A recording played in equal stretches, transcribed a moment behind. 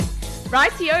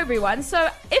Rightio, everyone. So,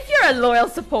 if you're a loyal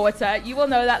supporter, you will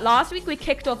know that last week we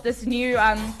kicked off this new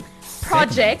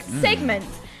segment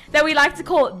that we like to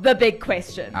call The Big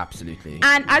Question. Absolutely.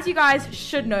 And as you guys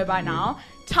should know by now,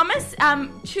 Thomas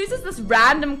chooses this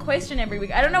random question every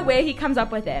week. I don't know where he comes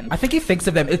up with them. I think he thinks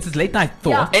of them. It's his late night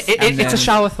thoughts. It's a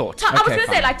shower thought. I was Okay, going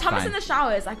to say, like, Thomas fine. in the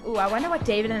shower is like, ooh, I wonder what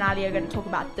David and Ali are going to talk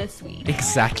about this week.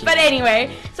 Exactly. But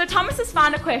anyway, so Thomas has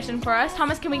found a question for us.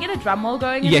 Thomas, can we get a drum roll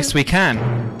going? Yes, we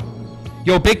can.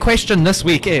 Your big question this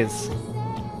week is...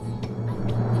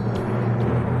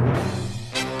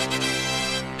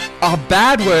 Are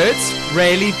bad words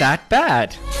really that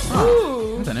bad?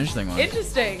 Ooh, That's an interesting one.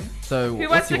 interesting. So, Who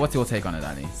what's wants your take on it,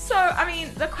 Ali? So, I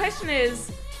mean, the question is,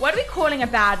 what are we calling a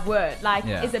bad word? Like,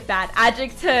 Yeah. is it bad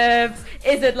adjectives?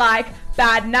 Is it like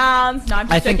bad nouns? No, I'm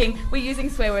just I think- joking. We're using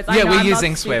swear words. Yeah, I know we're I'm not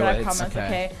using stupid, swear I words. promise,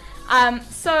 Okay. okay.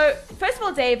 So, first of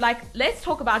all, Dave, like, let's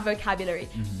talk about vocabulary.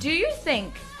 Mm-hmm. Do you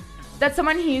think that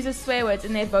someone who uses swear words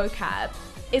in their vocab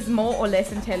is more or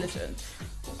less intelligent?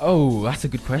 Oh, that's a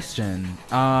good question.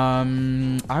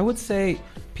 I would say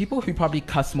people who probably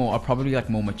cuss more are probably like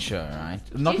more mature, right?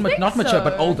 Not you think not mature, so?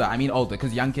 but older. I mean older,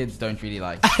 because young kids don't really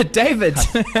like. David.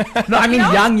 No, I mean You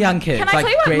know what? young kids. Can I like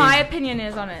tell you what grade- my opinion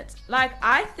is on it? Like,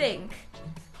 I think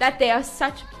that there are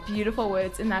such beautiful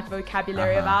words in that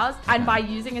vocabulary of ours, and by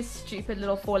using a stupid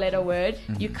little four-letter word,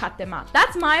 you cut them out.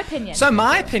 That's my opinion. So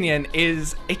my opinion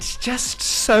is it's just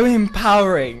so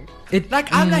empowering.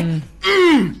 I'm like,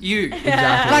 you.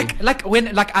 Exactly.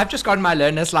 Like I've just gotten my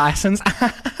learner's license.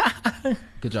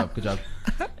 Good job.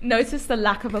 Notice the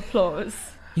lack of applause.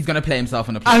 He's gonna play himself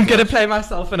in a. I'm gonna play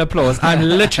myself an applause. I'm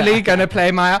literally gonna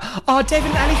play my. Oh, David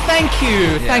and Ali, thank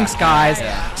you. Thanks, guys.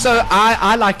 Yeah. So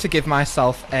I like to give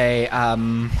myself a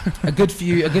a good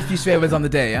few swear words on the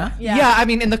day, yeah. Yeah. I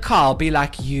mean, in the car, I'll be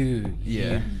like, you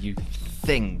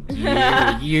thing,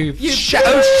 you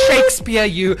Shakespeare,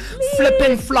 you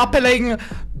flippin' flopping,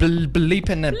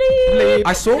 bleeping it. Bleep.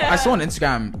 I saw on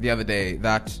Instagram the other day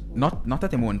that not that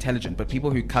they're more intelligent, but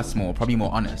people who cuss more are probably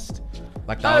more honest.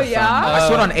 Like that Oh, was yeah? I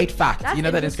saw it on 8 Fact. That's You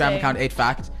know that Instagram interesting. account 8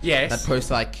 Fact? Yes. That posts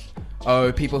like,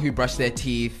 oh, people who brush their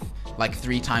teeth like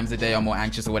 3 times a day are more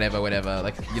anxious or whatever.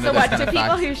 Like, you know, So those what, kind do of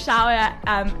people facts. who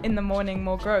shower in the morning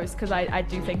more gross? Because I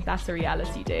do think that's a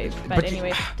reality, Dave. But you-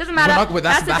 anyway, doesn't We're matter. not-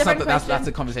 That's a different that's question.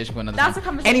 a conversation for another That's time. a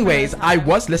conversation for Anyways, another I time.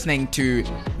 was listening to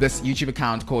this YouTube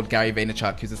account called Gary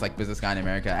Vaynerchuk, who's this like business guy in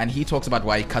America, and he talks about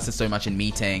why he cusses so much in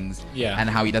meetings, Yeah. and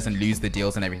how he doesn't lose the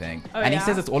deals and everything. Oh, and yeah? he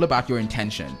says it's all about your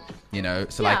intention, you know.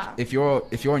 So Yeah. like if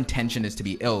your intention is to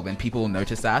be ill, then people will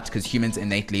notice that, because humans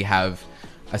innately have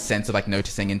a sense of like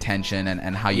noticing intention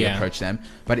and how you Yeah. approach them.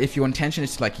 But if your intention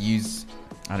is to like use,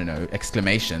 I don't know,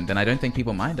 exclamation, then I don't think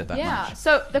people mind it that Yeah. much.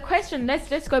 So the question,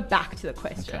 let's go back to the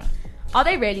question. Okay. Are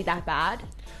they really that bad?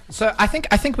 So I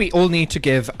think we all need to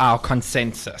give our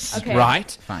consensus, Okay.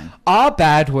 right? Fine. Are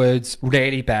bad words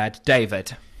really bad,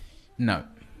 David? No.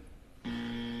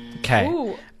 Okay.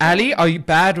 Ooh. Ali, are you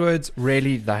bad words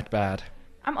really that bad?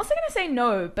 I'm also going to say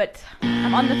no, but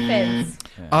I'm on the fence.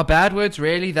 Are bad words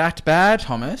really that bad?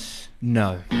 Thomas?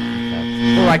 No.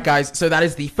 All right, guys. So that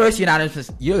is the first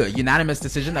unanimous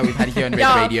decision that we've had here on Red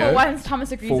Yeah, Radio. for once,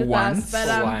 Thomas agrees For with once. us.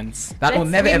 But, For once. That will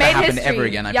let's- never we ever made happen history. ever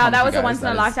again. I Yeah, promise that you was a guys. once in a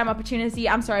That is- lifetime opportunity.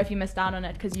 I'm sorry if you missed out on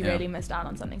it, because you Yeah. really missed out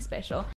on something special.